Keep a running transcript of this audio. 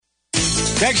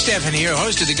Doug Stephan here,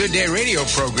 host of the Good Day Radio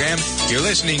program. You're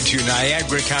listening to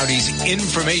Niagara County's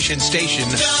information station,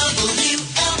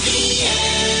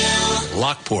 WLVL.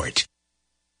 Lockport.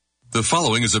 The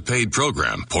following is a paid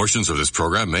program. Portions of this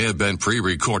program may have been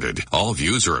pre-recorded. All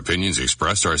views or opinions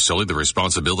expressed are solely the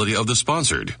responsibility of the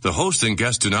sponsored. The host and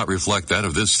guests do not reflect that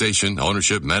of this station,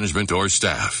 ownership, management, or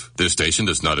staff. This station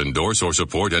does not endorse or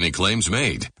support any claims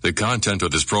made. The content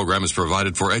of this program is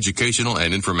provided for educational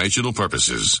and informational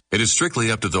purposes. It is strictly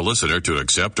up to the listener to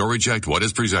accept or reject what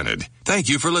is presented. Thank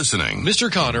you for listening. Mr.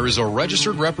 Connor is a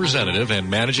registered representative and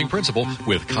managing principal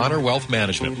with Connor Wealth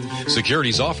Management.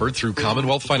 Securities offered through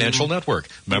Commonwealth Financial Network,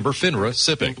 member FINRA,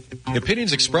 SIPC.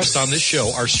 Opinions expressed on this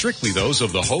show are strictly those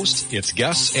of the host, its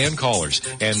guests, and callers,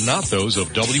 and not those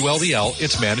of WLVL,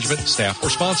 its management, staff,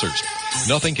 or sponsors.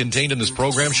 Nothing contained in this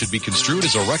program should be construed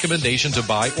as a recommendation to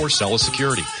buy or sell a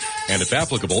security, and if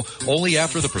applicable, only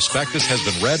after the prospectus has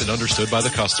been read and understood by the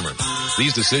customer.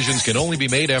 These decisions can only be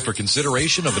made after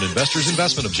consideration of an investor's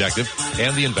investment objective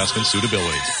and the investment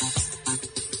suitability.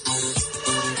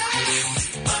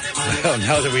 Well,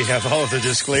 now that we have all of the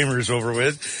disclaimers over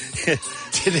with,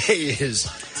 today is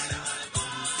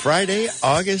Friday,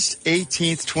 August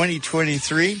 18th,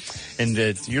 2023, and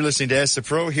you're listening to Ask the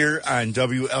Pro here on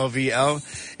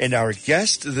WLVL, and our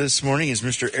guest this morning is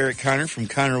Mr. Eric Connor from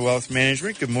Connor Wealth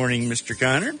Management. Good morning, Mr.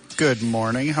 Connor. Good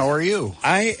morning. How are you?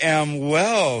 I am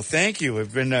well, thank you.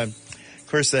 I've been, of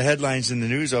course, the headlines in the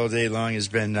news all day long has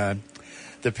been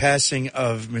the passing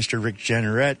of Mr. Rick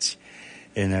Jeanneret.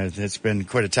 And it's been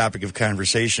quite a topic of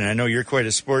conversation. I know you're quite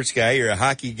a sports guy. You're a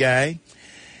hockey guy.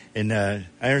 And I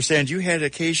understand you had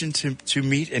occasion to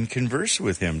meet and converse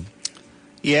with him.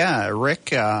 Yeah,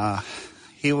 Rick,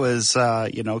 he was,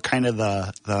 kind of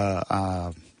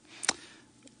the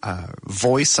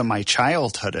voice of my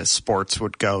childhood as sports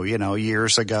would go.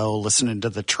 Years ago, listening to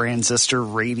the transistor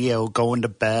radio, going to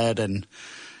bed and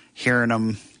hearing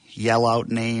him yell out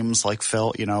names like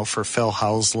Phil, for Phil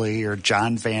Housley or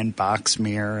John Van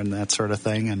Boxmeer and that sort of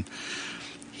thing. And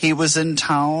he was in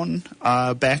town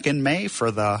back in May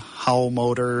for the Howell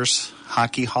Motors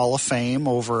Hockey Hall of Fame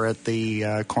over at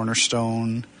the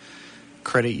Cornerstone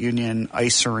Credit Union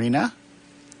Ice Arena.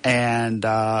 And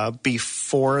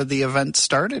before the event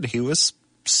started, he was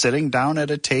sitting down at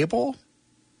a table,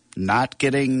 not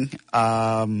getting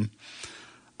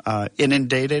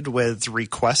inundated with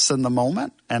requests in the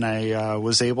moment, and I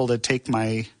was able to take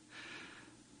my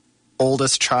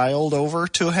oldest child over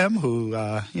to him, who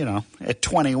at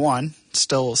 21,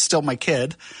 still my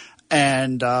kid,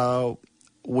 and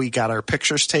we got our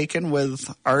pictures taken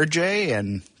with RJ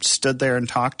and stood there and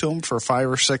talked to him for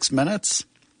 5 or 6 minutes,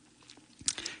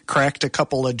 cracked a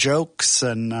couple of jokes,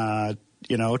 and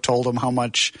told him how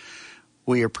much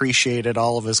we appreciated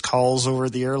all of his calls over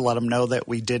the year. Let him know that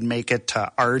we did make it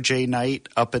to RJ night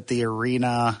up at the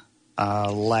arena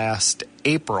last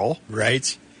April.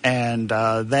 Right. And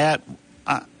I've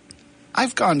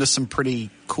gone to some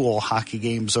pretty cool hockey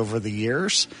games over the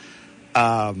years.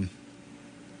 Some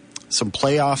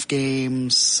playoff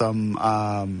games,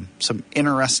 some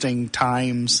interesting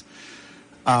times.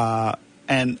 But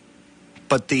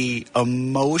the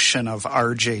emotion of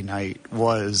RJ night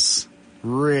was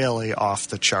really off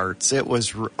the charts. It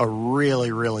was a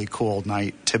really, really cool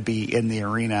night to be in the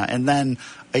arena. And then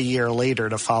a year later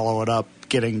to follow it up,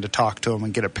 getting to talk to him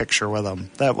and get a picture with him.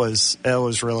 That was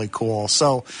really cool.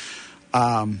 So,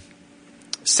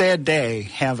 sad day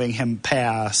having him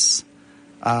pass.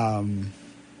 And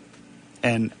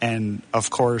of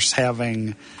course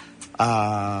having,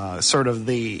 sort of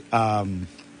the,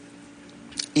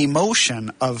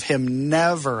 emotion of him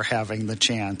never having the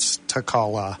chance to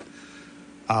call a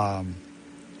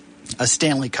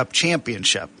Stanley Cup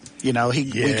championship. We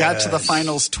got to the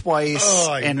finals twice,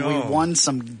 we won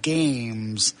some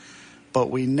games, but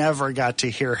we never got to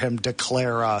hear him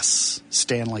declare us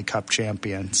Stanley Cup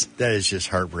champions. That is just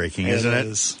heartbreaking, isn't it? It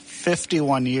is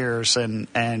 51 years, and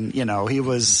he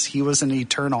was an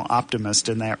eternal optimist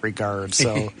in that regard.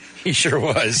 So he sure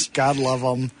was. God love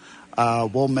him.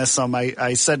 We'll miss him.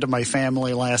 I said to my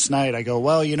family last night, I go,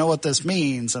 well, you know what this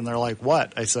means? And they're like,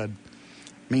 what? I said,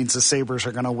 means the Sabres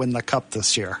are going to win the Cup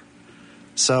this year.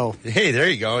 So hey, there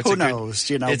you go. Who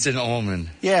knows? It's an omen.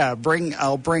 Yeah,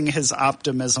 I'll bring his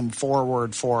optimism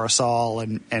forward for us all,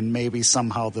 and maybe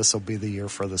somehow this will be the year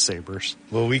for the Sabres.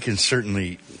 Well, we can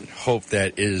certainly hope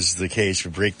that is the case.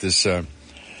 We break this the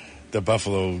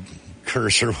Buffalo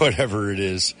curse or whatever it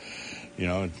is.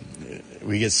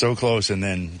 We get so close, and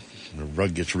then the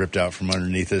rug gets ripped out from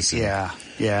underneath us. Yeah.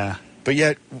 But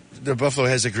yet, the Buffalo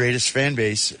has the greatest fan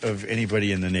base of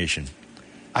anybody in the nation.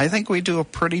 I think we do a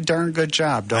pretty darn good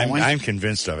job, don't we? I'm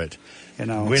convinced of it. You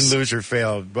know, win, lose, or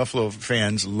fail, Buffalo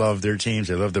fans love their teams.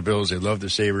 They love the Bills. They love the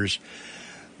Sabres,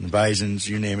 the Bisons.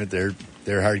 You name it, they're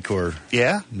hardcore.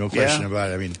 Yeah, no question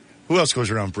about it. I mean, who else goes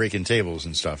around breaking tables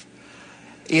and stuff?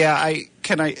 Yeah, I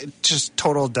just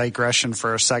total digression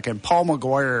for a second. Paul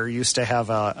McGuire used to have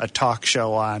a talk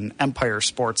show on Empire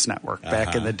Sports Network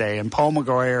back in the day, and Paul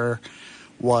McGuire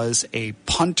was a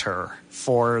punter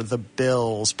for the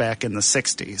Bills back in the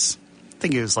 60s. I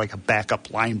think he was like a backup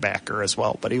linebacker as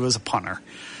well, but he was a punter.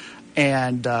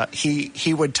 And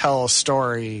he would tell a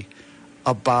story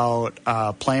about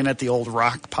playing at the old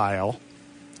rock pile,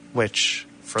 which,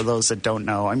 for those that don't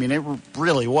know, I mean, it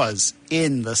really was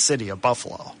in the city of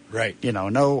Buffalo. Right. You know,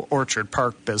 no Orchard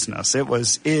Park business. It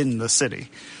was in the city.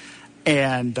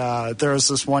 And there was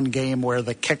this one game where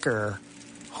the kicker,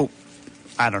 who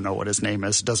I don't know what his name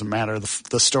is, it doesn't matter.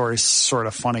 The story's sort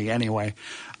of funny anyway.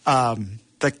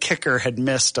 The kicker had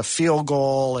missed a field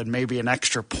goal and maybe an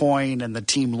extra point, and the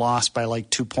team lost by like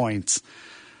 2 points.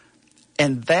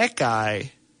 And that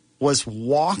guy was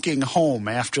walking home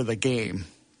after the game.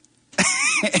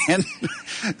 And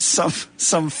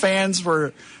some fans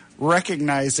were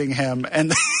recognizing him,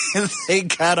 and they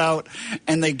got out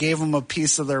and they gave him a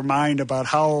piece of their mind about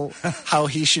how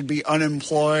he should be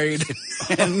unemployed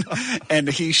and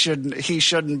he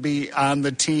shouldn't be on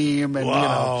the team, and wow. You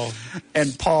know,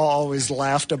 and Paul always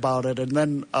laughed about it. And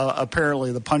then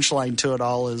apparently the punchline to it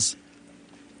all is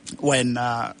when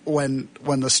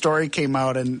the story came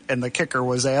out and the kicker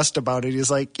was asked about it,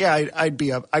 he's like, yeah,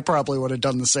 I probably would have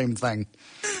done the same thing.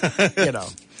 You know.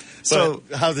 So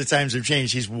how the times have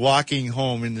changed. He's walking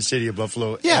home in the city of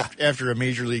Buffalo after a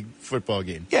Major League football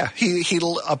game. Yeah, he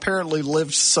apparently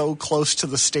lived so close to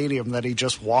the stadium that he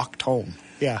just walked home.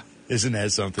 Yeah. Isn't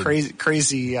that something?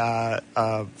 Crazy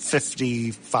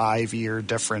 55-year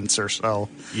difference or so.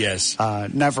 Yes.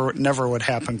 Never would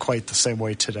happen quite the same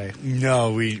way today.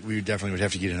 No, we definitely would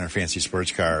have to get in our fancy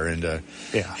sports car and do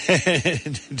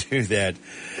that.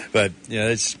 But, you know,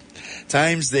 it's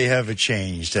times they have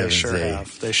changed, haven't they?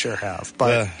 They sure have.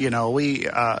 But, you know,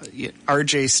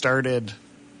 RJ started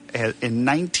in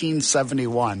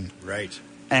 1971. Right.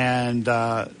 And,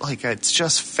 it's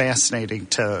just fascinating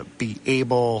to be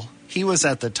able... He was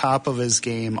at the top of his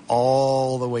game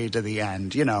all the way to the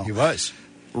end, you know. He was.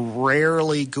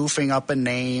 Rarely goofing up a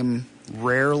name,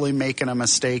 rarely making a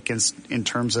mistake in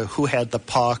terms of who had the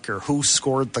puck or who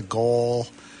scored the goal.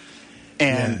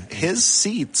 And his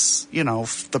seats, you know,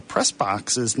 the press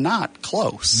box is not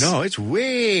close. No, it's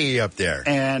way up there.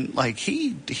 And,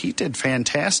 he did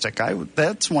fantastic.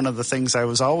 That's one of the things I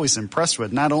was always impressed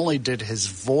with. Not only did his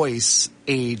voice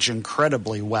age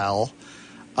incredibly well,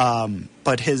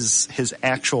 but his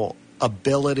actual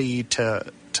ability to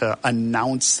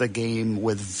announce the game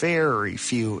with very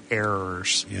few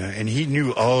errors. Yeah, and he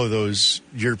knew all of those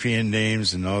European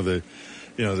names and all the...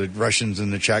 You know, the Russians and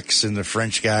the Czechs and the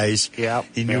French guys. Yeah,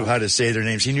 he knew how to say their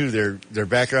names. He knew their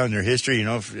background, their history. You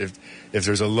know, if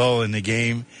there's a lull in the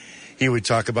game, he would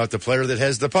talk about the player that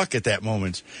has the puck at that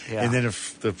moment. Yeah. And then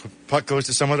if the puck goes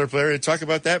to some other player, he'd talk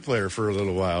about that player for a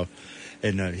little while.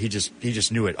 And he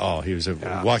just knew it all. He was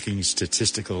a walking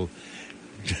statistical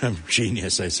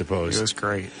genius, I suppose. He was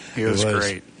great. He was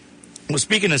great. Well,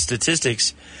 speaking of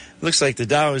statistics, looks like the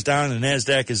Dow is down and the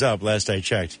NASDAQ is up, last I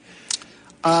checked.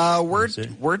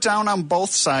 We're down on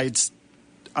both sides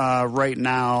right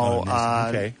now.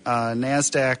 Okay.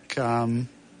 NASDAQ,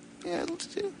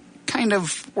 kind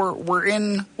of. We're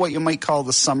in what you might call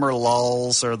the summer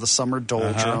lulls or the summer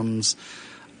doldrums.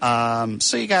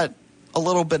 So you got a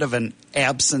little bit of an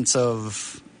absence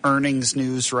of earnings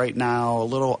news right now. A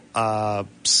little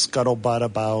scuttlebutt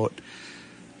about,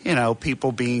 you know,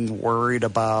 people being worried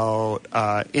about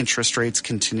interest rates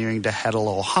continuing to head a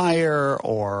little higher,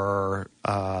 or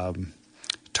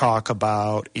talk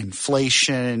about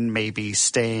inflation maybe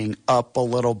staying up a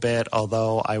little bit,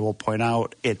 although I will point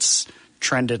out it's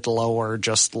trended lower,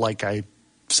 just like I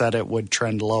said it would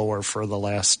trend lower for the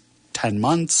last 10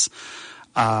 months.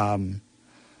 And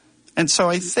so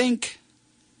I think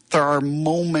there are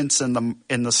moments in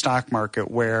the stock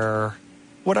market where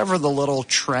whatever the little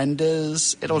trend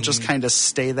is, it'll just kind of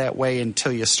stay that way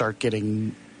until you start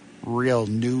getting real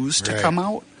news to come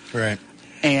out. Right.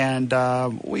 And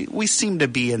we seem to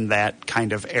be in that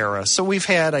kind of era. So we've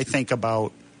had, I think,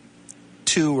 about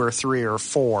 2 or 3 or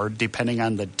 4, depending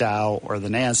on the Dow or the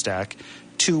NASDAQ,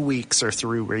 2 weeks or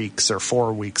 3 weeks or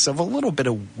 4 weeks of a little bit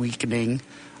of weakening.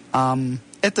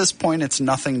 At this point, it's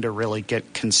nothing to really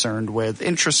get concerned with.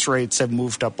 Interest rates have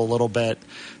moved up a little bit.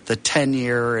 The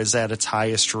 10-year is at its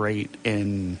highest rate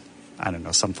in, I don't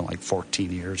know, something like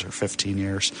 14 years or 15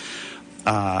 years.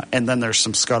 And then there's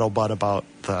some scuttlebutt about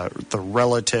the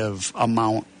relative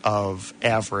amount of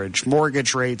average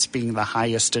mortgage rates being the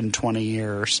highest in 20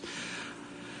 years.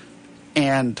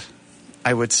 And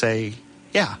I would say,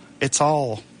 yeah, it's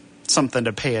all something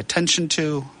to pay attention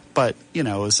to. But,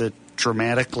 is it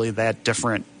dramatically that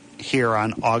different here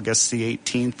on August the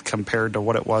 18th compared to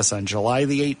what it was on July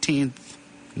the 18th?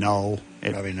 No,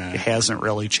 Probably not. It hasn't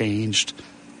really changed.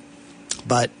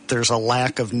 But there's a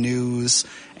lack of news,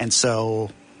 and so,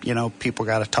 people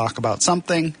got to talk about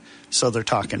something, so they're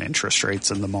talking interest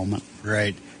rates in the moment.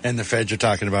 Right. And the Feds are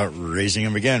talking about raising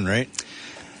them again, right?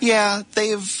 Yeah,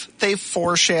 they've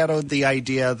foreshadowed the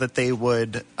idea that they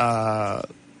would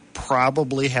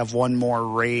probably have one more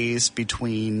raise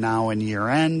between now and year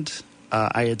end.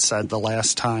 I had said the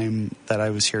last time that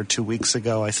I was here 2 weeks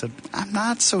ago, I said, I'm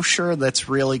not so sure that's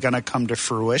really going to come to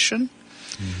fruition.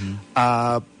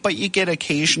 Mm-hmm. But you get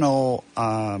occasional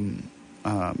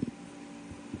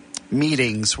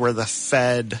meetings where the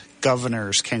Fed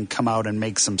governors can come out and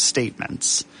make some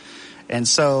statements. And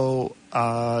so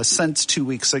since 2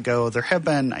 weeks ago, there have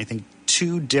been, I think,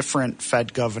 2 different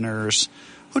Fed governors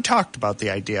who talked about the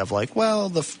idea of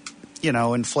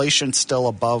inflation's still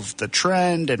above the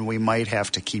trend and we might have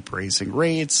to keep raising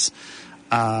rates.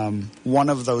 One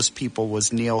of those people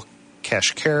was Neil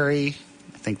Kashkari.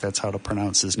 I think that's how to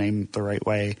pronounce his name the right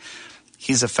way.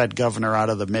 He's a Fed governor out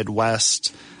of the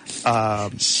Midwest.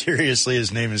 Seriously,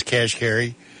 his name is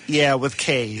Kashkari? Yeah, with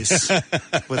K's.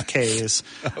 With K's.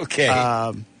 Okay.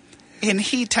 And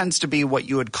he tends to be what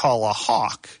you would call a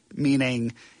hawk,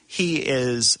 meaning he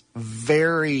is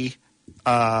very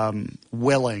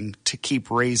willing to keep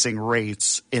raising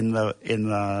rates as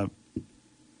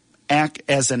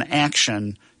an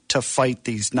action to fight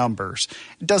these numbers.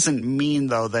 It doesn't mean,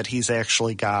 though, that he's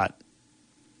actually got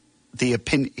the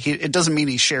opinion. It doesn't mean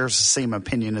he shares the same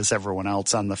opinion as everyone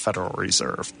else on the Federal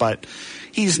Reserve, but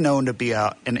he's known to be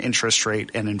an interest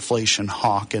rate and inflation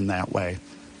hawk in that way.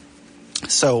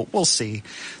 So we'll see.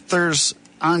 There's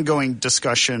ongoing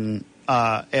discussion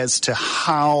as to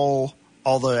how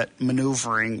all that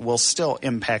maneuvering will still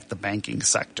impact the banking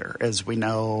sector, as we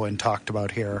know and talked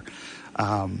about here.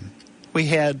 We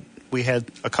had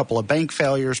a couple of bank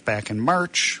failures back in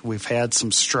March. We've had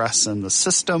some stress in the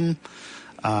system.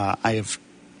 I've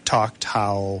talked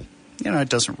how, it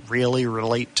doesn't really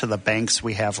relate to the banks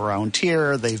we have around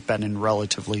here. They've been in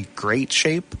relatively great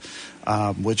shape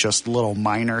with just little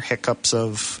minor hiccups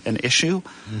of an issue.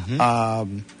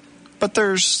 Mm-hmm. But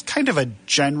there's kind of a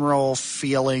general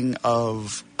feeling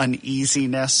of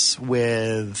uneasiness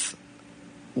with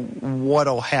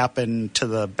what'll happen to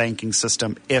the banking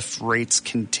system if rates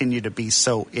continue to be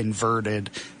so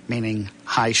inverted, meaning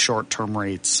high short-term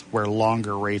rates where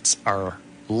longer rates are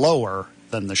lower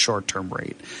than the short-term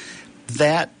rate.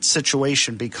 That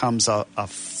situation becomes a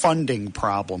funding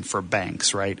problem for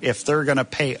banks, right? If they're going to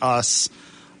pay us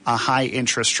a high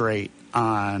interest rate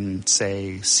on,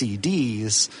 say,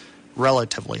 CDs,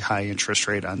 relatively high interest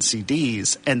rate on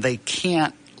CDs, and they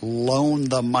can't loan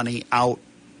the money out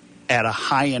at a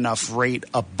high enough rate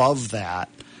above that,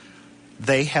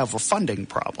 they have a funding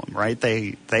problem, right?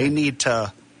 They need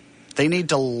to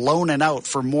loan it out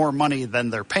for more money than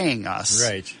they're paying us.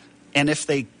 Right. And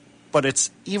but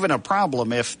it's even a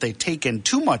problem if they take in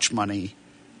too much money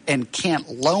and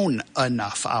can't loan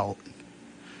enough out.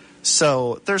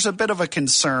 So there's a bit of a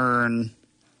concern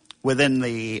within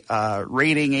the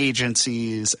rating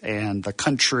agencies and the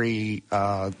country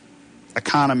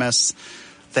economists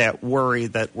that worry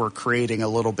that we're creating a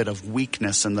little bit of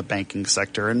weakness in the banking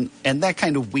sector. And that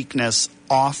kind of weakness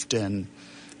often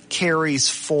carries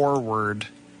forward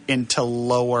into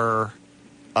lower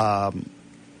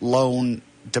loan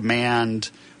demand,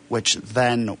 which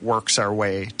then works our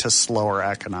way to slower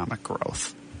economic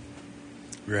growth.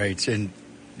 Right. And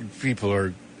people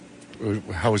are,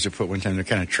 how was it put one time, they're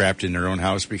kind of trapped in their own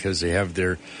house because they have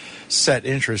their set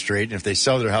interest rate. And if they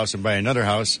sell their house and buy another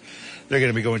house, they're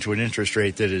going to be going to an interest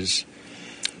rate that is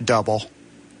double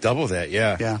that.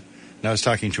 Yeah. Yeah. And I was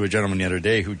talking to a gentleman the other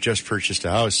day who just purchased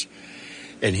a house,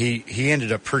 and he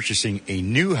ended up purchasing a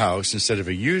new house instead of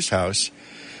a used house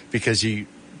because he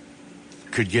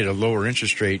could get a lower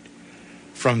interest rate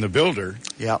from the builder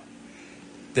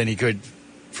than he could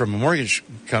from a mortgage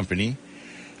company.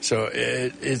 So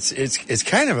it's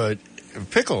kind of a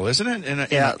pickle, isn't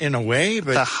it? In a way,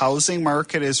 but the housing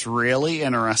market is really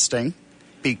interesting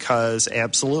because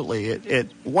absolutely,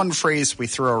 one phrase we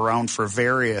throw around for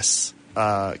various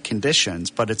conditions,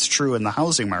 but it's true in the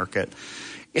housing market.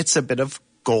 It's a bit of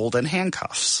golden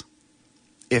handcuffs.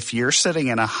 If you're sitting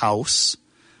in a house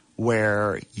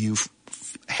where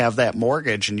have that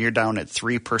mortgage and you're down at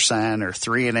 3% or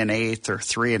 3 1/8 or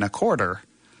 3 1/4,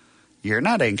 you're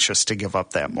not anxious to give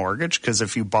up that mortgage, because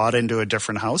if you bought into a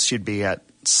different house, you'd be at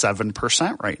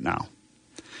 7% right now.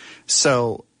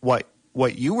 So what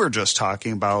you were just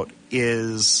talking about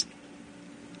is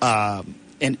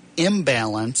an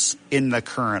imbalance in the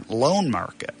current loan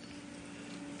market.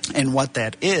 And what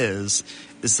that is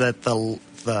that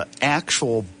the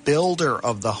actual builder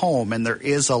of the home, and there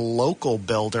is a local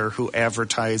builder who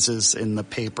advertises in the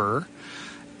paper,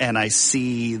 and I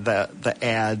see the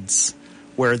ads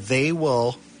where they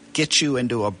will get you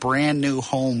into a brand new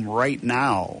home right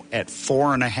now at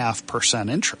 4.5%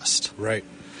 interest. Right.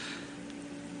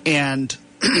 And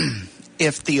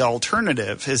if the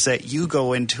alternative is that you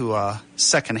go into a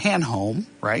secondhand home,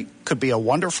 right, could be a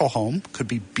wonderful home, could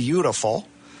be beautiful,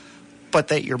 but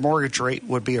that your mortgage rate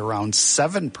would be around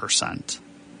 7%,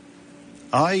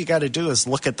 all you got to do is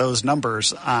look at those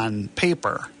numbers on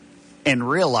paper and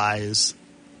realize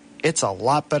it's a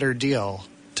lot better deal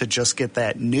to just get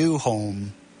that new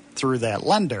home through that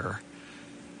lender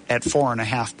at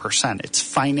 4.5%. It's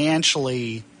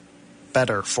financially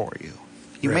better for you.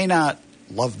 You may not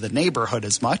love the neighborhood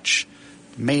as much,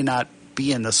 may not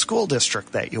be in the school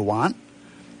district that you want,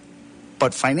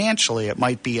 but financially it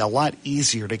might be a lot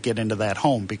easier to get into that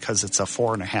home because it's a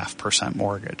 4.5%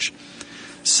 mortgage.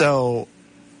 So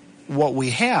what we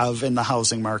have in the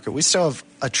housing market, we still have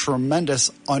a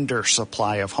tremendous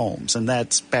undersupply of homes. And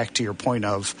that's back to your point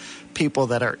of people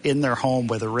that are in their home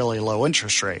with a really low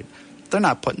interest rate. They're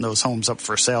not putting those homes up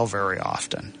for sale very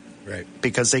often. Right.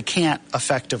 Because they can't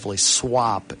effectively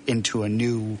swap into a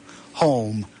new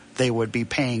home. They would be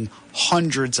paying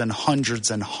hundreds and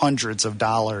hundreds and hundreds of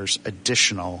dollars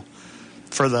additional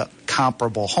for the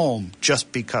comparable home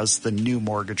just because the new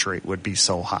mortgage rate would be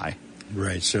so high.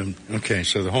 Right. So, okay.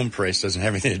 So the home price doesn't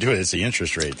have anything to do with it. It's the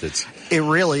interest rate. It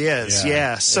really is.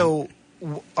 Yeah. So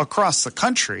across the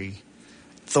country,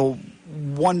 the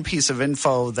one piece of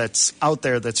info that's out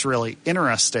there that's really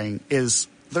interesting is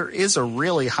there is a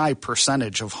really high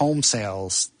percentage of home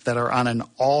sales that are on an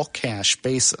all-cash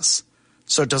basis.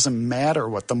 So it doesn't matter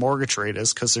what the mortgage rate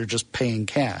is because they're just paying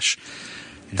cash.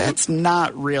 That's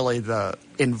not really the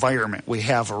environment we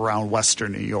have around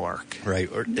Western New York. Right.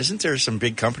 Or isn't there some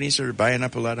big companies that are buying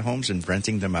up a lot of homes and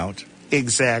renting them out?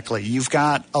 Exactly. You've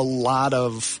got a lot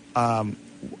of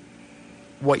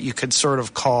what you could sort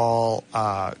of call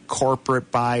corporate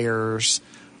buyers,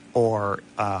 or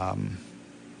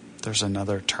there's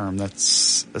another term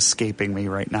that's escaping me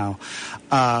right now,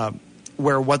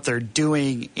 where what they're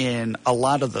doing in a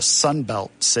lot of the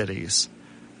Sunbelt cities,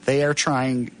 they are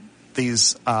trying,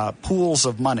 these pools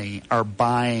of money are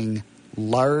buying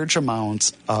large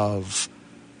amounts of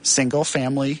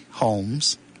single-family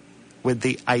homes with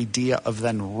the idea of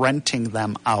then renting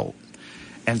them out.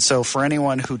 And so for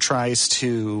anyone who tries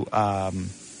to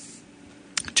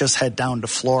just head down to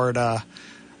Florida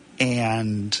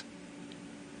and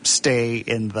stay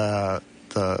in the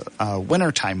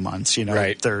wintertime months,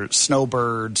 right. They're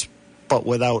snowbirds, but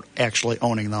without actually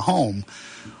owning the home,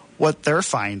 what they're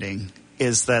finding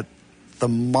is that the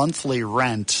monthly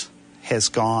rent has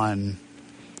gone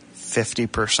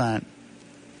 50%,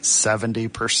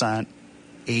 70%,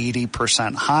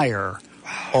 80% higher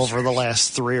over the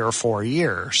last 3 or 4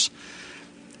 years.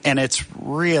 And it's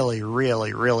really,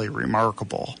 really, really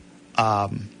remarkable.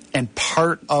 And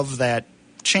part of that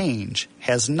change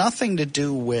has nothing to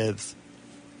do with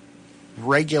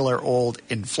regular old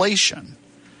inflation.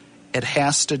 It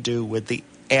has to do with the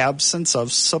absence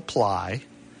of supply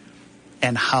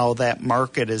and how that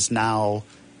market is now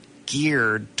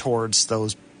geared towards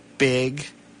those big,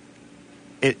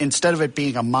 instead of it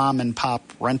being a mom and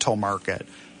pop rental market,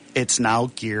 it's now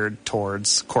geared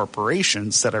towards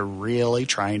corporations that are really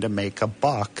trying to make a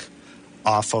buck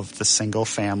off of the single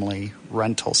family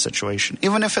rental situation.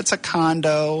 Even if it's a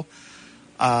condo,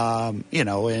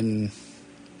 in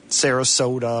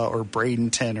Sarasota or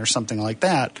Bradenton or something like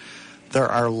that, there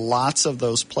are lots of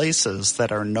those places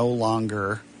that are no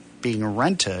longer being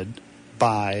rented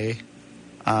by,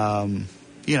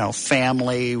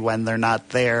 family when they're not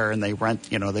there, and they rent,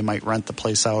 they might rent the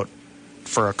place out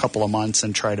for a couple of months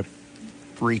and try to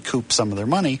recoup some of their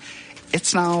money.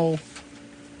 It's now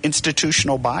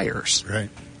institutional buyers. Right.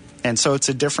 And so it's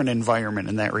a different environment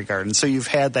in that regard. And so you've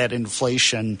had that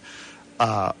inflation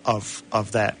of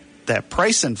that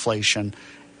price inflation,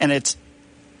 and it's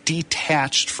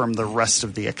detached from the rest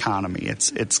of the economy.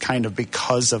 It's kind of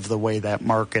because of the way that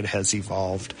market has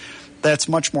evolved. That's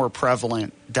much more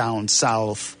prevalent down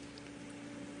south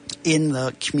in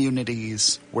the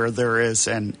communities where there is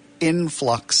an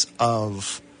influx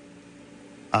of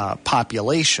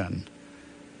population.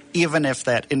 even if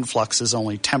that influx is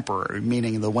only temporary,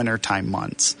 meaning the wintertime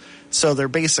months. So they're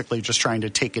basically just trying to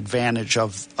take advantage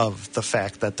of the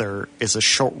fact that there is a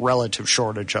relative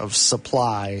shortage of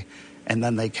supply, and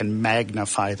then they can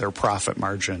magnify their profit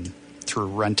margin through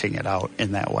renting it out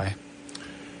in that way.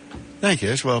 Thank you.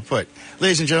 That's well put.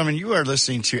 Ladies and gentlemen, you are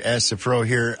listening to Ask the Pro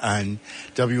here on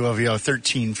WLVL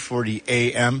 1340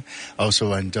 AM,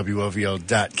 also on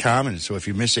WLVL.com. And so if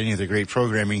you miss any of the great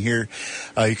programming here,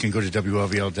 you can go to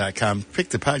WLVL.com, pick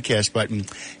the podcast button,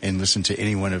 and listen to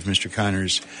any one of Mr.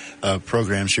 Connor's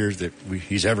programs here that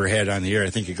he's ever had on the air. I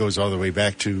think it goes all the way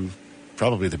back to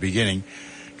probably the beginning,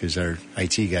 because our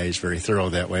IT guy is very thorough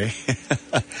that way.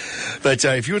 But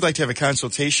if you would like to have a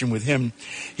consultation with him,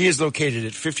 he is located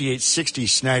at 5860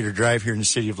 Snyder Drive here in the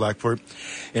city of Lockport.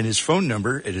 And his phone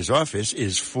number at his office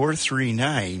is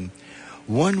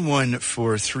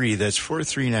 439-1143. That's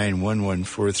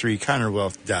 439-1143,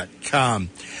 ConnorWealth.com.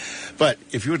 But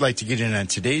if you would like to get in on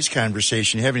today's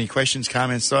conversation, have any questions,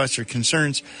 comments, thoughts, or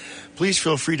concerns, please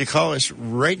feel free to call us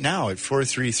right now at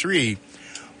 433-1433.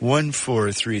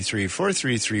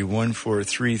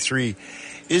 433-1433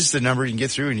 is the number you can get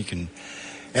through, and you can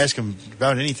ask him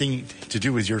about anything to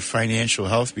do with your financial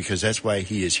health, because that's why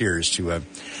he is here, is to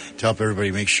help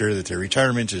everybody make sure that their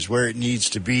retirement is where it needs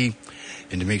to be,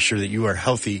 and to make sure that you are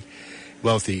healthy,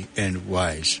 wealthy, and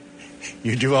wise.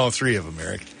 You do all three of them,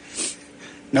 Eric.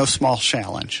 No small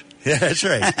challenge. Yeah, that's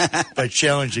right. But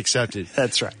challenge accepted.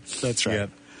 That's right. That's right. Yeah.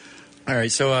 All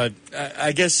right. So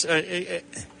I guess the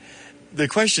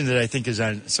question that I think is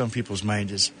on some people's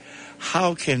mind is,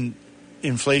 how can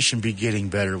inflation be getting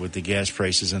better with the gas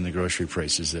prices and the grocery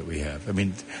prices that we have? I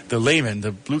mean, the layman,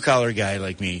 the blue-collar guy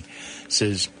like me,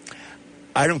 says,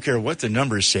 I don't care what the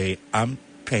numbers say, I'm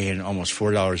paying almost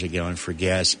 $4 a gallon for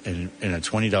gas, and a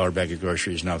 $20 bag of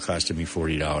groceries is now costing me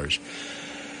 $40.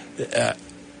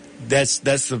 That's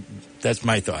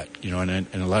my thought, and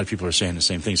a lot of people are saying the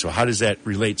same thing. So how does that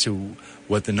relate to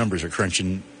what the numbers are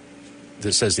crunching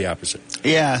that says the opposite?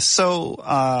 Yeah,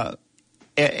 so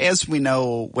as we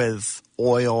know with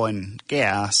oil and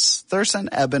gas, there's an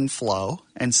ebb and flow.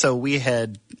 And so we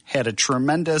had a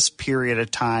tremendous period of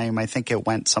time. I think it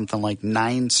went something like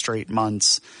 9 straight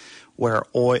months where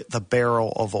the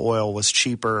barrel of oil was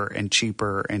cheaper and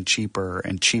cheaper and cheaper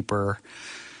and cheaper.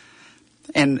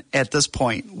 And at this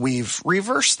point, we've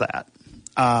reversed that.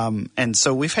 And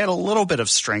so we've had a little bit of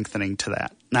strengthening to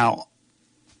that. Now,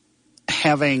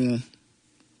 having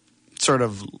sort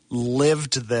of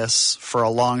lived this for a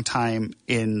long time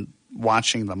in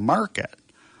watching the market,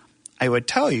 I would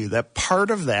tell you that part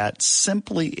of that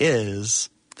simply is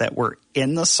that we're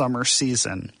in the summer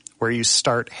season where you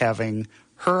start having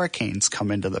hurricanes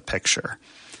come into the picture,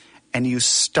 and you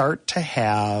start to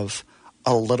have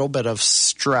a little bit of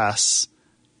stress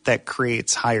that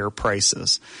creates higher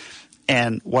prices.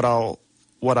 And what I'll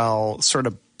sort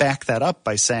of back that up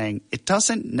by saying it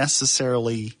doesn't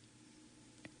necessarily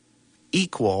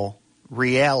equal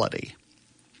reality.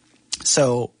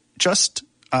 So just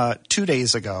 2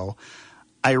 days ago,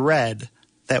 I read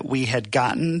that we had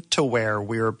gotten to where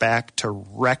we were back to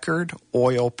record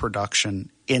oil production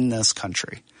in this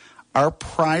country. Our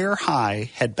prior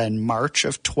high had been March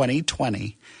of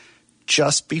 2020,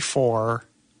 just before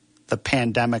the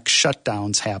pandemic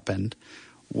shutdowns happened,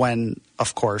 when,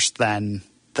 of course, then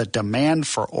the demand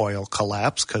for oil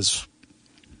collapsed because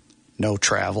no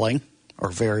traveling or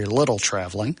very little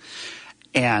traveling.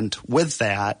 And with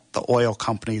that, the oil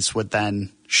companies would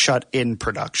then shut in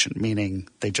production, meaning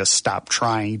they just stopped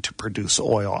trying to produce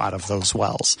oil out of those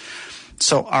wells.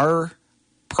 So our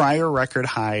prior record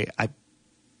high, I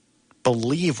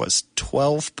believe, was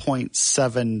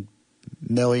 12.7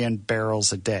 million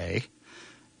barrels a day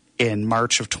in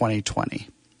March of 2020.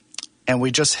 And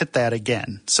we just hit that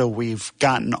again. So we've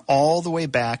gotten all the way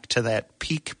back to that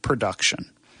peak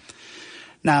production.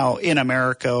 Now, in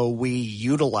America, we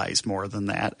utilize more than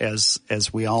that. As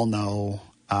we all know,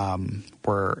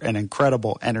 we're an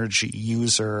incredible energy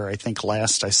user. I think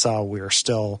last I saw we were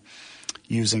still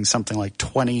using something like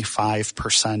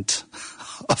 25%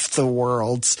 of the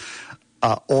world's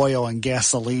oil and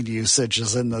gasoline usage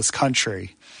is in this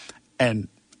country. And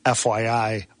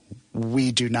FYI,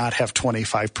 we do not have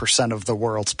 25% of the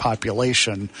world's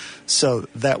population. So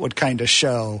that would kind of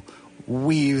show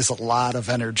we use a lot of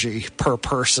energy per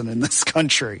person in this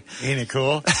country. Ain't it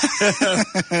cool?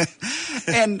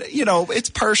 And, it's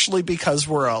partially because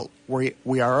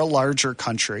we are a larger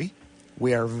country.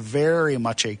 We are very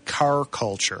much a car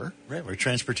culture. Right, we're a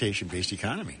transportation-based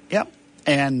economy. Yep.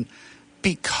 And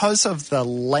because of the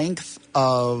length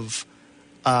of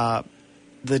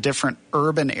the different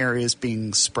urban areas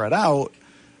being spread out,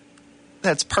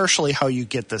 that's partially how you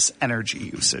get this energy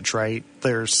usage, right?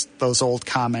 There's those old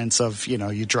comments of,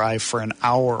 you drive for an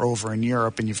hour over in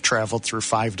Europe and you've traveled through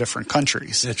 5 different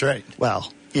countries. That's right.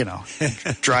 Well,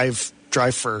 drive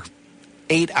for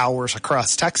 8 hours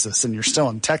across Texas and you're still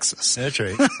in Texas. That's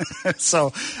right.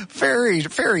 So very,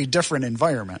 very different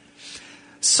environment.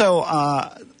 So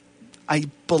I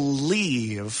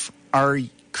believe our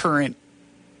current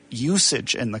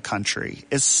usage in the country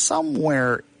is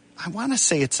somewhere, I want to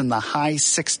say it's in the high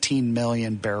 16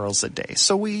 million barrels a day.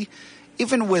 So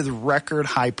even with record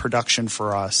high production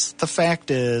for us, the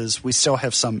fact is we still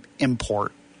have some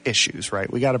import issues,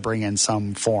 right? We got to bring in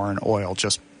some foreign oil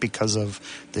just because of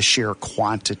the sheer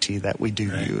quantity that we do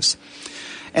use.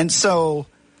 And so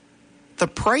the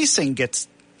pricing gets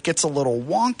a little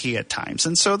wonky at times.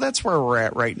 And so that's where we're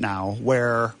at right now,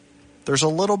 where there's a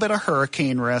little bit of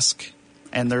hurricane risk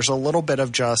and there's a little bit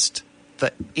of just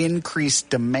the increased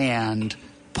demand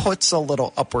puts a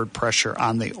little upward pressure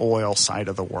on the oil side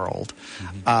of the world.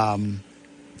 Mm-hmm.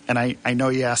 And I know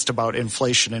you asked about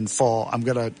inflation in full. I'm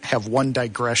going to have one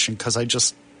digression because I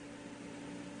just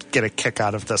get a kick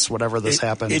out of this, whatever this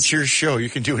happens. It's your show. You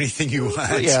can do anything you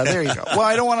want. Yeah, there you go. Well,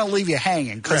 I don't want to leave you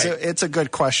hanging because it's a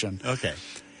good question. Okay.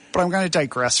 But I'm going to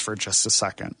digress for just a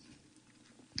second.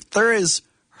 There is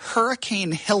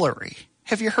Hurricane Hillary.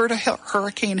 Have you heard of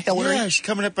Hurricane Hillary? Yeah, she's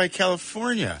coming up by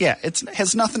California. Yeah, it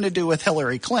has nothing to do with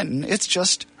Hillary Clinton. It's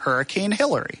just Hurricane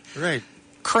Hillary. Right.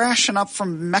 Crashing up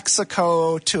from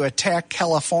Mexico to attack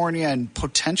California and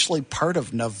potentially part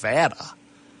of Nevada,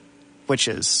 which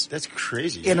is that's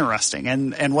crazy. Interesting.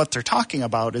 And what they're talking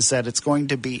about is that it's going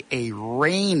to be a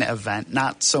rain event,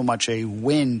 not so much a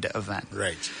wind event.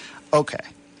 Right. Okay.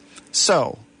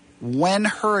 So when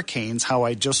hurricanes, how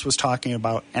I just was talking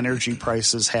about energy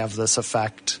prices have this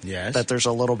effect, yes, that there's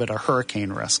a little bit of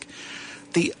hurricane risk.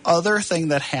 The other thing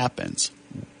that happens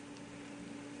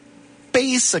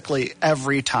basically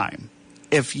every time,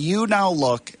 if you now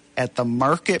look at the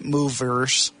market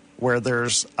movers where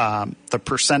there's the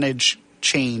percentage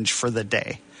change for the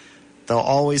day, they'll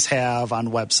always have on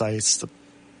websites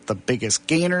the biggest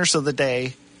gainers of the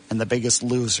day and the biggest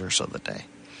losers of the day.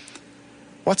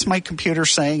 What's my computer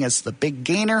saying is the big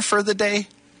gainer for the day?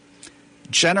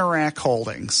 Generac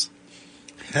Holdings.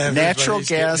 Natural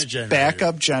gas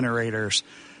backup generators.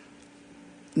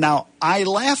 Now, I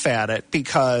laugh at it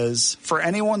because for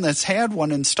anyone that's had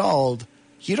one installed,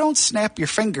 you don't snap your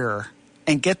finger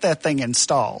and get that thing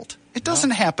installed. It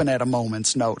doesn't happen at a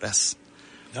moment's notice.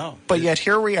 No. But yet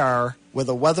here we are with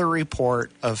a weather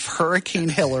report of Hurricane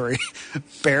Hillary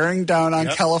bearing down on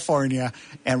California.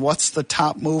 And what's the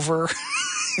top mover?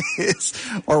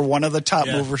 Or one of the top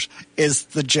movers is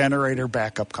the generator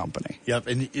backup company. Yep.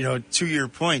 And, to your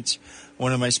point,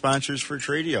 one of my sponsors for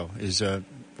Tradio is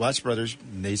Watts Brothers.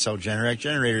 They sell Generac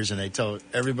generators, and they tell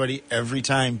everybody every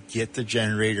time, get the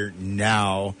generator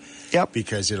now. Yep.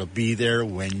 Because it'll be there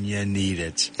when you need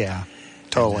it. Yeah,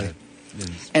 totally.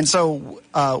 And so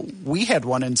we had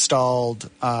one installed,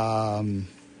 what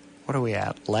are we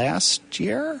at, last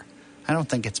year? I don't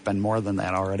think it's been more than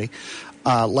that already.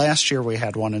 Last year we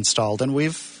had one installed, and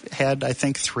we've had, I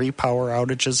think, 3 power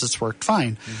outages. It's worked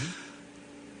fine. Mm-hmm.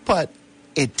 But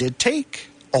it did take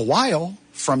a while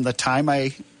from the time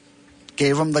I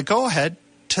gave them the go-ahead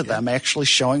to them actually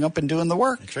showing up and doing the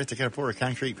work. That's right. They got to pour a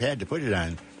concrete pad to put it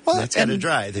on. Well, that's got to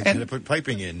dry. They've got to put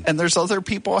piping in. And there's other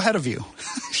people ahead of you.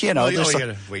 You got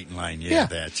to wait in line. Yeah,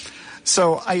 that.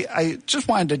 So I just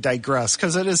wanted to digress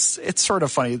because it's sort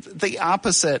of funny. The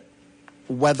opposite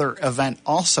weather event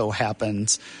also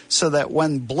happens, so that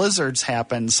when blizzards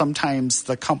happen, sometimes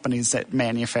the companies that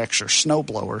manufacture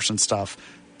snowblowers and stuff,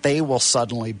 they will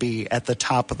suddenly be at the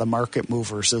top of the market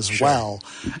movers as well.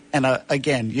 And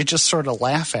again, you just sort of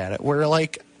laugh at it. We're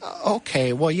like,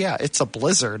 okay, well, yeah, it's a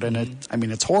blizzard, and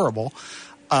it's horrible.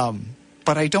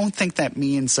 But I don't think that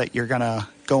means that you're going to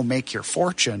go make your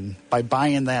fortune by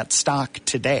buying that stock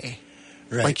today.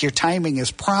 Right. Like your timing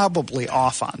is probably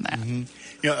off on that. Mm-hmm.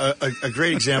 A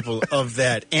great example of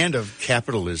that and of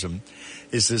capitalism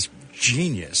is this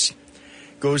genius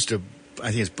goes to, I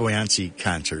think it's Buoyancy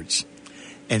concerts,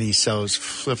 and he sells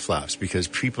flip-flops because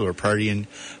people are partying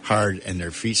hard and their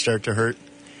feet start to hurt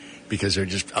because they're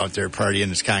just out there partying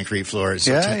this concrete floor.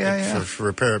 So for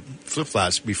a pair of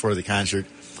flip-flops before the concert,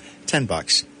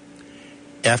 $10.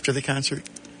 After the concert,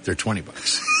 they're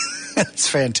 $20. That's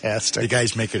fantastic. The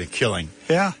guy's making a killing.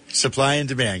 Yeah. Supply and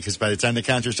demand, because by the time the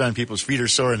concert's done, people's feet are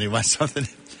sore and they want something.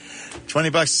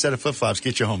 $20 a set of flip-flops,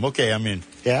 get you home. Okay, I'm in.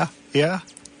 Yeah.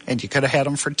 And you could have had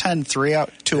them for 10,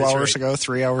 2 hours ago,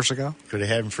 3 hours ago. Could have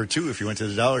had them for 2 if you went to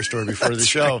the dollar store before the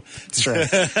show. That's right.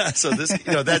 So this,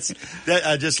 that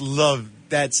I just love.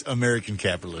 That's American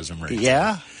capitalism, right?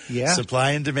 Yeah, yeah.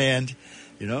 Supply and demand.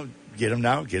 Get them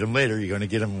now, get them later. You're going to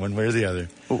get them one way or the other.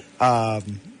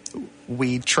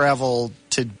 We traveled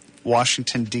to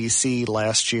Washington, D.C.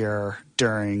 last year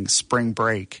during spring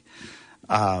break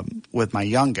with my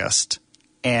youngest.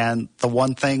 And the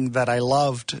one thing that I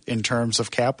loved in terms of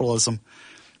capitalism,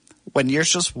 when you're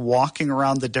just walking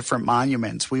around the different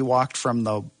monuments, we walked from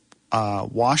the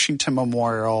Washington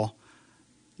Memorial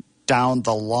down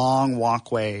the long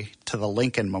walkway to the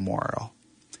Lincoln Memorial.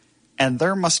 And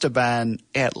there must have been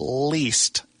at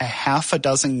least a half a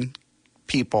dozen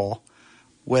people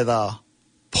with a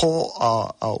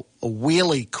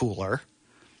wheelie cooler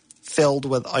filled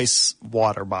with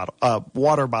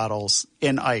water bottles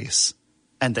in ice,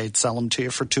 and they'd sell them to you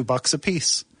for $2 a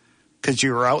piece because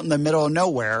you were out in the middle of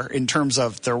nowhere in terms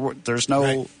of there's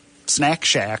no snack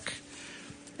shack,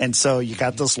 and so you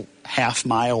got this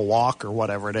half-mile walk or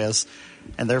whatever it is,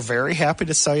 and they're very happy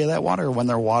to sell you that water. When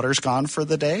their water's gone for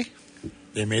the day,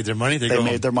 they made their money. They go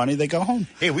home.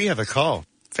 Hey, we have a call.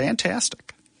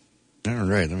 Fantastic. All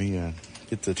right, let me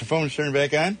get the phone turned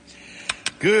back on.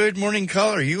 Good morning,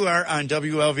 caller. You are on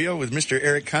WLVO with Mr.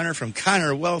 Eric Connor from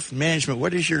Connor Wealth Management.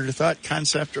 What is your thought,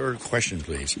 concept, or question,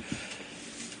 please?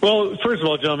 Well, first of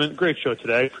all, gentlemen, great show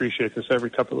today. I appreciate this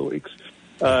every couple of weeks.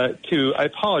 Two, I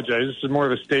apologize. This is more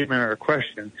of a statement or a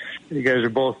question. You guys are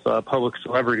both public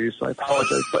celebrities, so I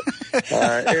apologize. But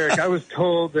Eric, I was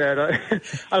told that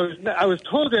I was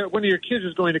told that one of your kids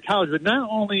is going to college, but not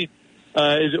only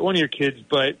is it one of your kids,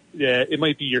 but it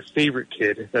might be your favorite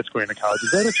kid that's going to college. Is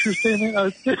that a true statement?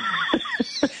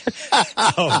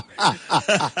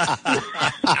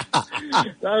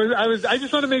 I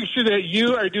just want to make sure that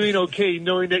you are doing okay,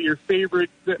 knowing that your favorite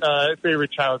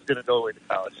child is going to go away to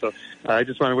college. So I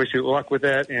just want to wish you luck with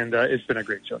that, and it's been a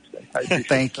great show today.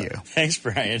 Thank you. Thanks,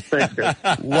 Brian. Thanks, guys.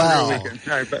 Wow.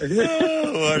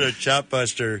 What a chop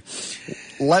buster.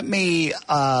 Let me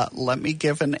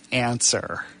give an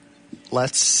answer.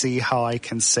 Let's see how I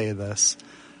can say this.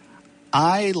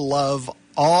 I love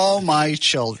all my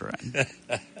children,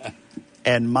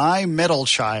 and my middle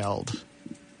child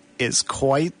is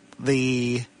quite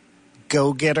the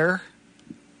go-getter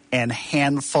and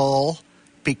handful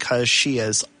because she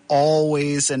is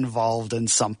always involved in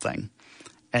something.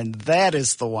 And that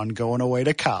is the one going away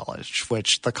to college,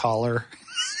 which the caller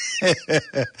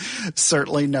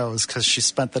certainly knows because she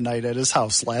spent the night at his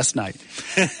house last night.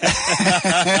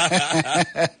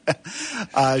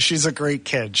 She's a great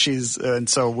kid. And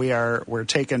so we're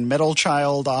taking middle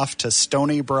child off to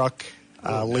Stony Brook,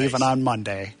 leaving on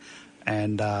Monday,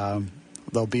 and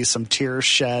there'll be some tears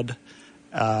shed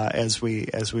as we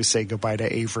say goodbye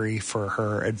to Avery for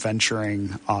her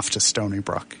adventuring off to Stony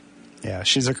Brook. Yeah,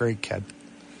 she's a great kid.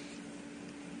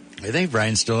 I think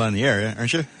Brian's still on the air,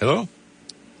 aren't you? Hello?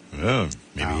 Oh,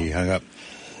 maybe he hung up.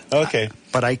 Okay.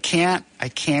 But I can't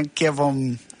give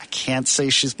them, I can't say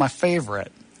she's my favorite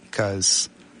because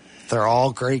they're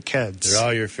all great kids. They're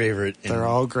all your favorite. They're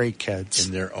all great kids.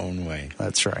 In their own way.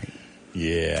 That's right.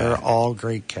 Yeah. They're all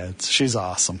great kids. She's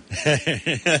awesome.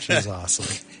 She's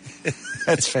awesome.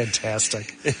 That's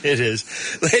fantastic. It is.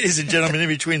 Ladies and gentlemen, in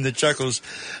between the chuckles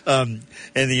and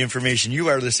the information, you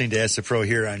are listening to Ask the Pro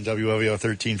here on WLVO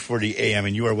 1340 AM,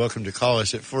 and you are welcome to call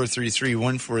us at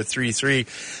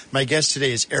 433-1433. My guest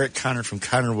today is Eric Connor from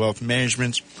Connor Wealth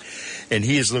Management, and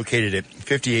he is located at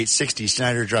 5860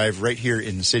 Snyder Drive right here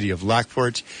in the city of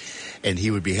Lockport, and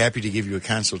he would be happy to give you a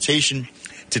consultation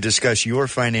to discuss your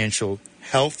financial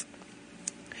health.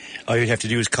 All you'd have to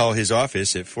do is call his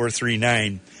office at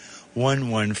 439-1143,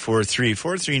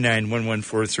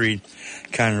 439-1143,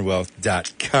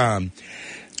 ConnorWealth.com.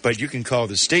 But you can call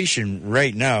the station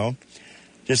right now,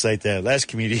 just like that last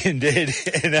comedian did,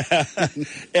 and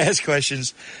ask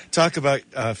questions, talk about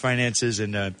finances,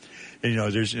 and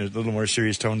there's a little more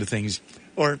serious tone to things,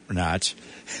 or not,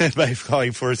 by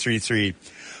calling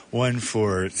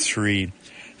 433-1433.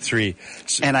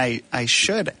 And I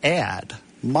should add,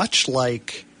 much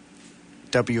like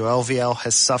WLVL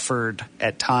has suffered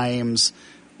at times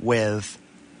with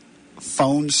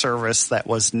phone service that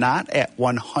was not at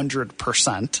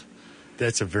 100%.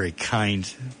 That's a very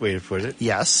kind way to put it.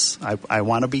 Yes, I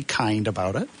want to be kind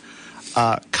about it.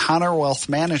 Connor Wealth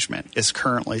Management is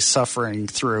currently suffering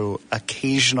through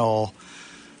occasional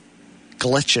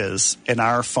glitches in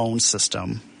our phone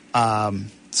system. I'm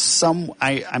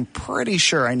pretty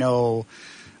sure I know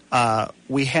there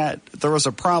was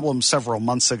a problem several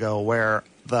months ago where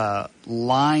the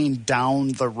line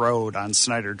down the road on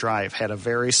Snyder Drive had a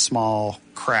very small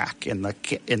crack in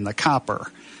the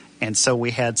copper, and so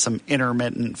we had some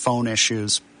intermittent phone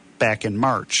issues back in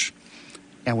March,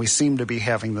 and we seem to be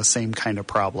having the same kind of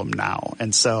problem now.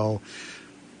 And so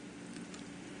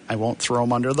I won't throw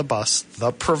them under the bus.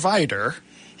 The provider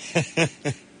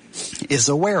is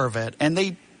aware of it, and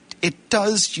it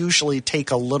does usually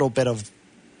take a little bit of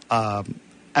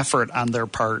effort on their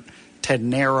part to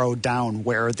narrow down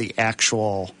where the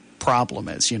actual problem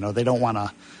is. You know, they're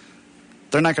not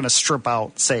going to strip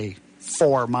out, say,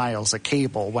 4 miles of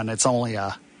cable when it's only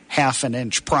a half an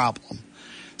inch problem.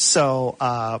 So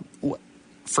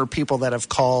for people that have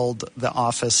called the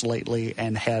office lately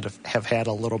and have had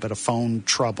a little bit of phone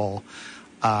trouble,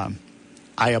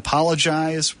 I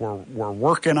apologize. We're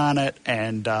working on it,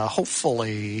 and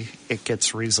hopefully it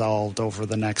gets resolved over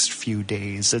the next few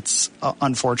days. It's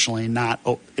unfortunately not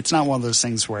one of those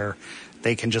things where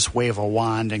they can just wave a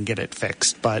wand and get it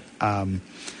fixed. But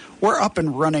we're up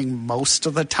and running most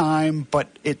of the time, but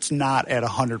it's not at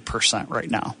 100% right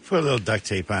now. Put a little duct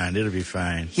tape on. It'll be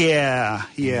fine. Yeah.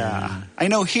 I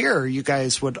know here you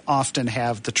guys would often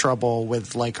have the trouble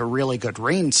with like a really good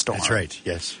rainstorm. That's right,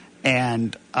 yes.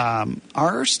 And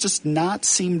ours does not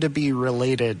seem to be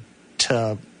related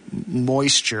to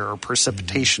moisture or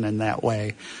precipitation in that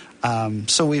way.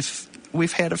 So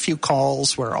we've had a few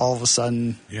calls where all of a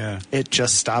sudden it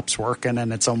just stops working,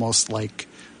 and it's almost like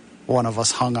one of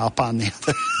us hung up on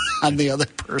the other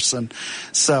person.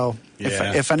 So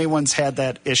if anyone's had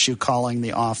that issue calling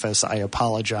the office, I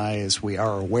apologize. We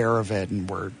are aware of it, and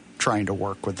we're trying to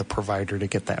work with the provider to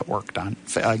get that work done,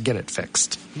 get it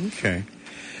fixed. Okay.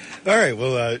 All right,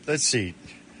 well, let's see.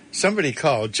 Somebody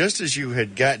called just as you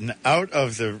had gotten out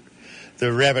of the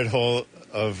rabbit hole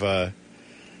of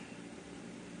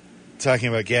talking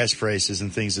about gas prices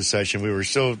and things as such, and we were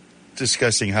still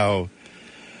discussing how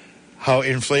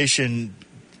inflation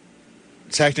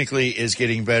technically is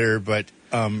getting better, but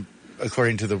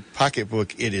according to the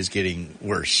pocketbook, it is getting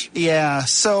worse. Yeah,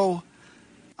 so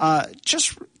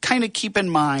just kind of keep in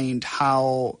mind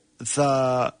how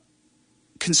the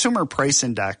Consumer Price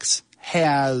Index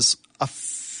has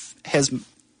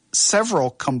several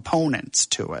components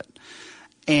to it.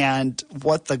 And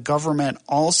what the government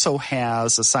also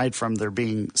has, aside from there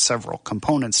being several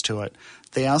components to it,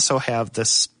 they also have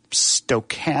this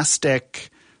stochastic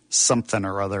something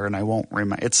or other, and I won't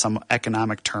remember, it's some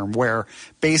economic term, where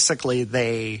basically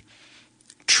they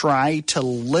try to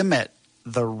limit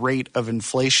the rate of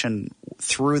inflation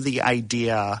through the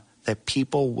idea that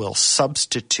people will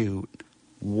substitute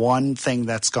one thing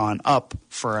that's gone up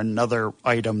for another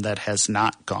item that has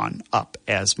not gone up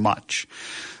as much.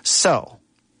 So,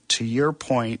 to your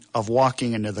point of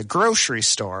walking into the grocery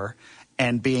store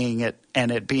and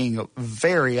it being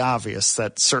very obvious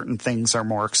that certain things are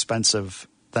more expensive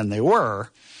than they were,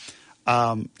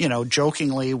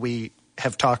 jokingly we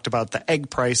have talked about the egg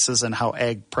prices and how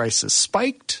egg prices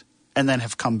spiked and then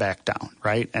have come back down,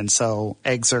 right? And so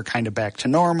eggs are kind of back to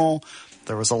normal.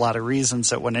 There was a lot of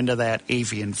reasons that went into that,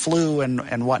 avian flu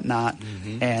and whatnot,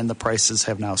 and the prices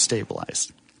have now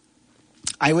stabilized.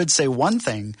 I would say one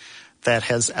thing that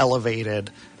has elevated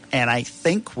and I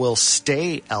think will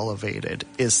stay elevated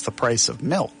is the price of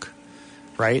milk,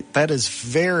 right? That is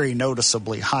very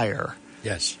noticeably higher.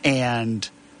 Yes. And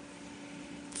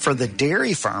for the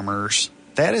dairy farmers,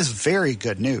 that is very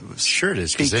good news. Sure it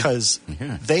is. Because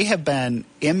they have been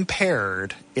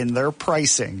impaired in their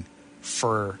pricing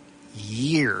for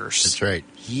years. That's right.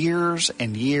 Years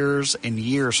and years and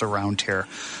years around here.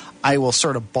 I will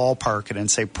sort of ballpark it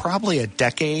and say probably a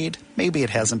decade. Maybe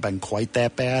it hasn't been quite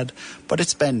that bad, but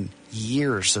it's been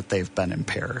years that they've been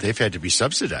impaired. They've had to be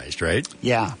subsidized, right?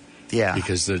 Yeah.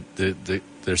 Because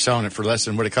they're selling it for less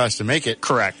than what it costs to make it.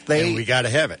 Correct. And we got to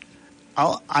have it.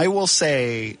 I will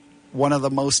say one of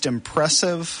the most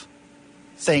impressive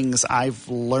things I've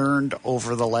learned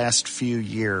over the last few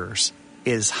years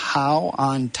is how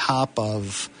on top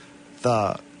of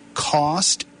the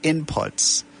cost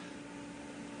inputs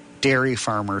dairy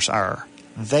farmers are.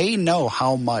 They know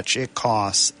how much it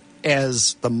costs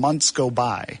as the months go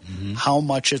by, how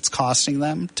much it's costing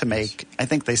them to make. I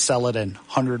think they sell it in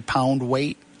 100-pound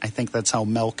weight. I think that's how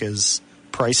milk is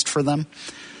priced for them.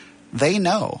 They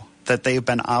know that they've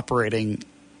been operating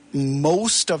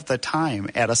most of the time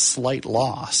at a slight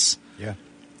loss. Yeah.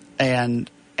 And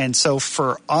so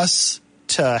for us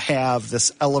to have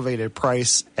this elevated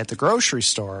price at the grocery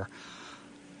store,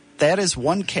 that is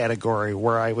one category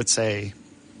where I would say,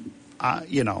 I'm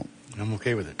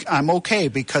okay with it. I'm okay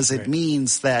because it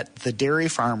means that the dairy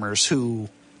farmers who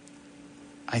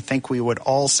I think we would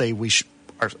all say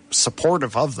are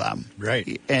supportive of them.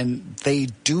 Right. And they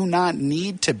do not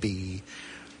need to be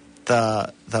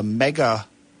the mega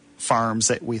farms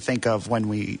that we think of when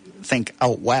we think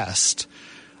out west.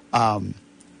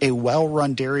 A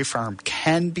well-run dairy farm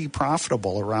can be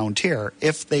profitable around here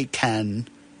if they can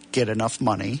get enough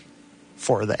money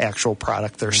for the actual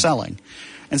product they're selling.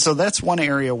 And so that's one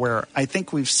area where I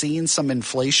think we've seen some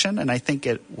inflation, and I think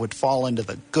it would fall into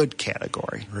the good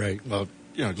category. Right. Well,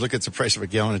 look at the price of a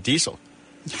gallon of diesel.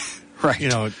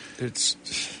 Right. It's...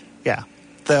 Yeah.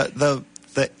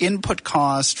 The input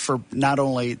cost for not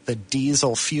only the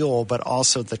diesel fuel, but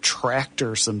also the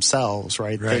tractors themselves,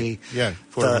 right? Right.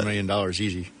 $400 million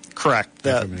easy. Correct.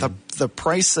 The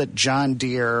price that John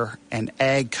Deere and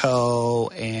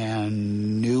AGCO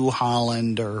and New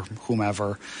Holland or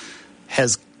whomever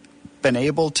has been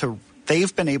able to,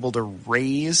 they've been able to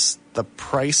raise the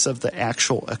price of the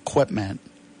actual equipment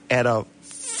at a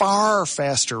far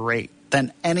faster rate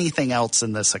than anything else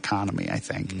in this economy, I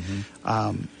think.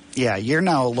 Mm-hmm. You're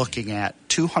now looking at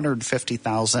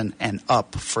 $250,000 and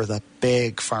up for the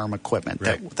big farm equipment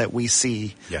that we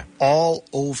see all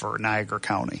over Niagara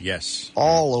County. Yes.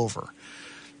 All over.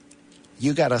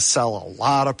 You got to sell a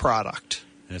lot of product.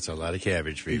 That's a lot of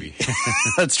cabbage, baby.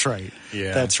 That's right.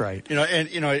 Yeah. That's right.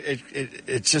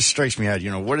 It just strikes me out,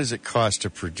 what does it cost to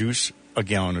produce a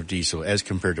gallon of diesel as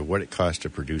compared to what it costs to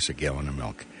produce a gallon of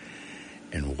milk?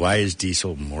 And why is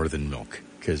diesel more than milk?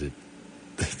 Because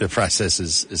the process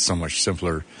is so much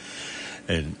simpler,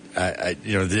 and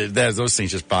those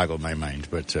things just boggle my mind.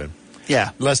 But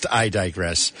lest I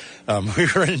digress, we're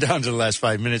running down to the last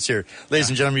 5 minutes here, ladies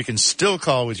and gentlemen. You can still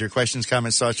call with your questions,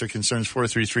 comments, thoughts, or concerns.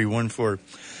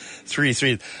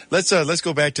 433-1433. Let's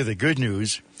go back to the good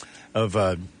news of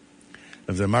the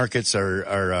markets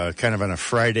are kind of on a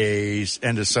Friday,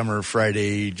 end of summer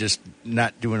Friday, just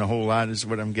not doing a whole lot, is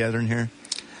what I'm gathering here.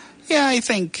 Yeah, I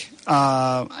think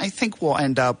we'll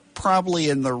end up probably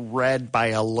in the red by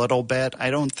a little bit.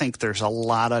 I don't think there's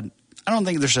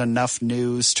enough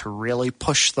news to really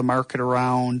push the market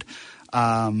around.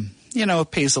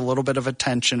 It pays a little bit of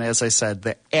attention. As I said,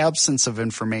 the absence of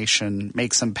information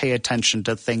makes them pay attention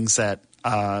to things that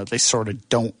they sort of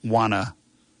don't want to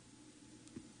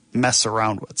mess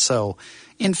around with. So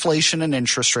inflation and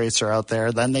interest rates are out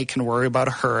there. Then they can worry about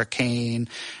a hurricane,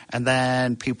 and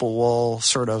then people will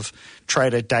sort of try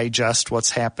to digest what's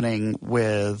happening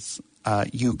with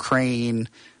Ukraine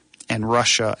and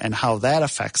Russia and how that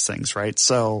affects things, right?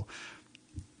 So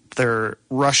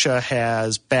Russia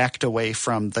has backed away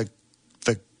from the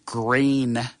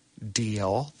grain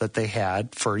deal that they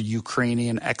had for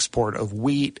Ukrainian export of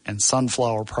wheat and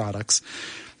sunflower products.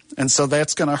 And so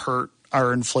that's going to hurt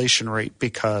our inflation rate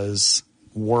because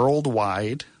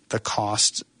worldwide the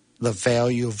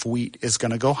value of wheat is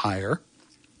going to go higher.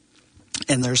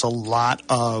 And there's a lot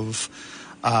of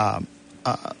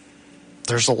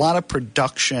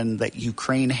production that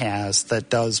Ukraine has that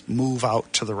does move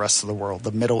out to the rest of the world,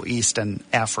 the Middle East and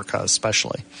Africa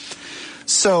especially.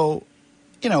 So,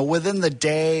 within the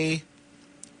day,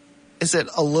 is it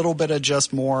a little bit of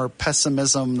just more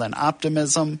pessimism than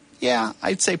optimism? Yeah,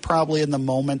 I'd say probably in the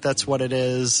moment that's what it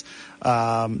is.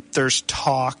 There's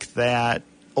talk that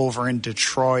over in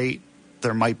Detroit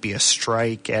there might be a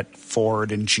strike at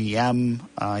Ford and GM.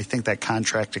 I think that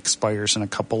contract expires in a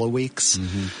couple of weeks.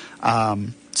 Mm-hmm.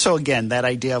 So again, that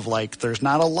idea of there's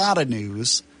not a lot of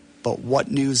news, but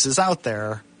what news is out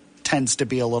there tends to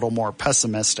be a little more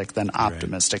pessimistic than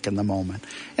optimistic in the moment.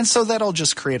 And so that'll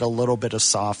just create a little bit of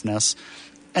softness.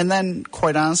 And then,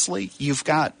 quite honestly, you've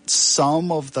got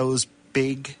some of those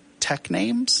big tech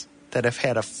names that have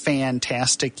had a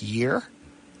fantastic year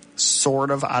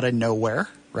sort of out of nowhere,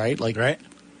 right?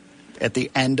 At the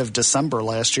end of December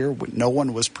last year, no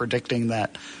one was predicting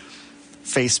that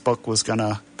Facebook was going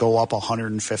to go up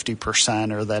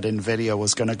 150% or that NVIDIA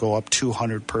was going to go up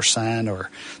 200% or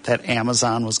that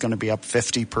Amazon was going to be up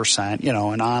 50%,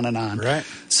 and on and on. Right.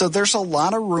 So there's a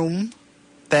lot of room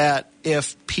that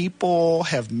if people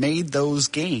have made those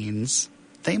gains,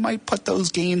 they might put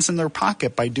those gains in their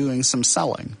pocket by doing some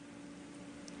selling.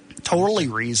 Totally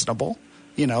reasonable.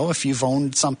 If you've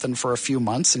owned something for a few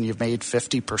months and you've made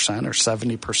 50% or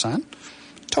 70%,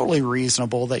 totally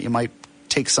reasonable that you might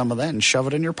take some of that and shove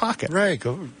it in your pocket. Right.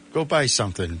 Go buy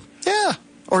something. Yeah.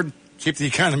 Or keep the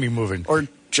economy moving. Or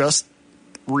just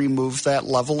remove that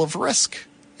level of risk,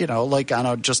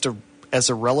 as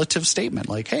a relative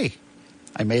statement, hey,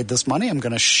 I made this money. I'm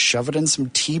going to shove it in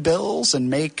some T-bills and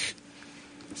make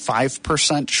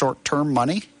 5% short-term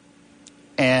money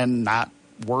and not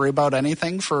worry about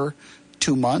anything for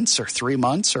 2 months or 3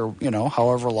 months or,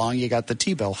 however long you got the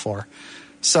T-bill for.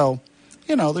 So,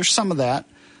 there's some of that.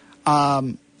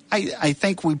 I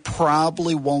think we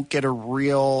probably won't get a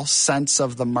real sense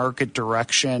of the market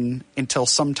direction until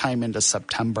sometime into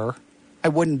September. I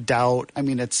wouldn't doubt. I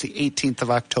mean, it's the 18th of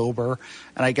October,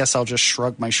 and I guess I'll just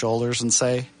shrug my shoulders and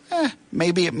say,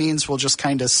 maybe it means we'll just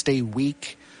kind of stay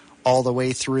weak all the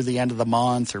way through the end of the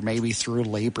month, or maybe through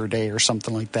Labor Day or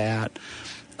something like that.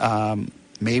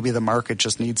 Maybe the market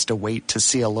just needs to wait to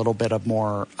see a little bit of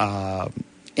more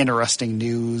interesting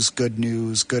news,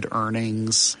 good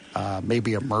earnings,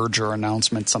 maybe a merger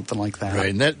announcement, something like that. Right,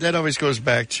 and that always goes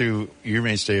back to your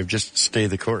mainstay of just stay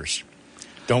the course.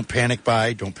 Don't panic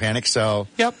buy, don't panic sell.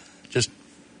 Yep. Just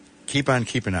keep on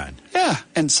keeping on. Yeah,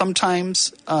 and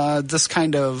sometimes this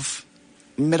kind of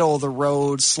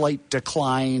middle-of-the-road, slight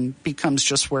decline becomes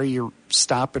just where you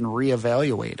stop and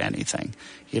reevaluate anything.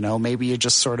 You know, maybe you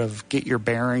just sort of get your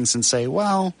bearings and say,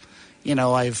 well, you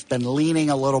know, I've been leaning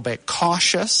a little bit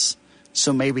cautious,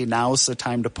 so maybe now's the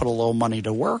time to put a little money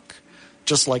to work.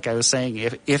 Just like I was saying,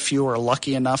 if you were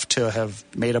lucky enough to have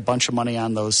made a bunch of money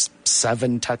on those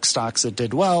 7 tech stocks that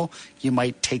did well, you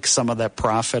might take some of that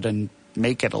profit and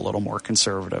make it a little more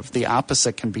conservative. The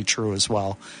opposite can be true as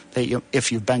well. That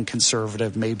if you've been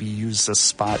conservative, maybe use this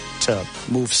spot to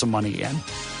move some money in.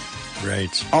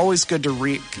 Right. Always good to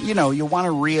you want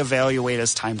to reevaluate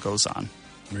as time goes on.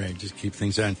 Right. Just keep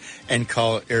things on and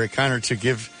call Eric Connor to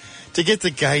get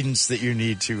the guidance that you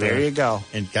need to. There you go.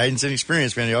 And guidance and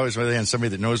experience, man. You always want to have somebody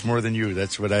that knows more than you.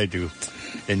 That's what I do.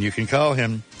 And you can call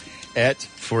him at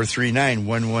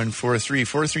 439-1143,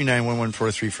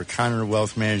 439-1143 for Connor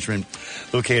Wealth Management,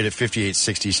 located at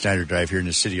 5860 Snyder Drive here in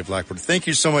the city of Lockport. Thank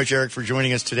you so much, Eric, for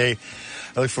joining us today.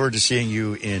 I look forward to seeing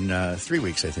you in 3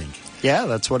 weeks, I think. Yeah,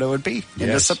 that's what it would be.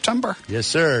 Into September. Yes,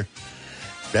 sir.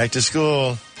 Back to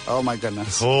school. Oh, my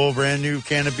goodness. Whole brand new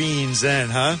can of beans then,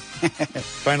 huh?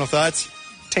 Final thoughts?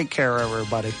 Take care,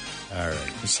 everybody. All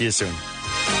right. We'll see you soon.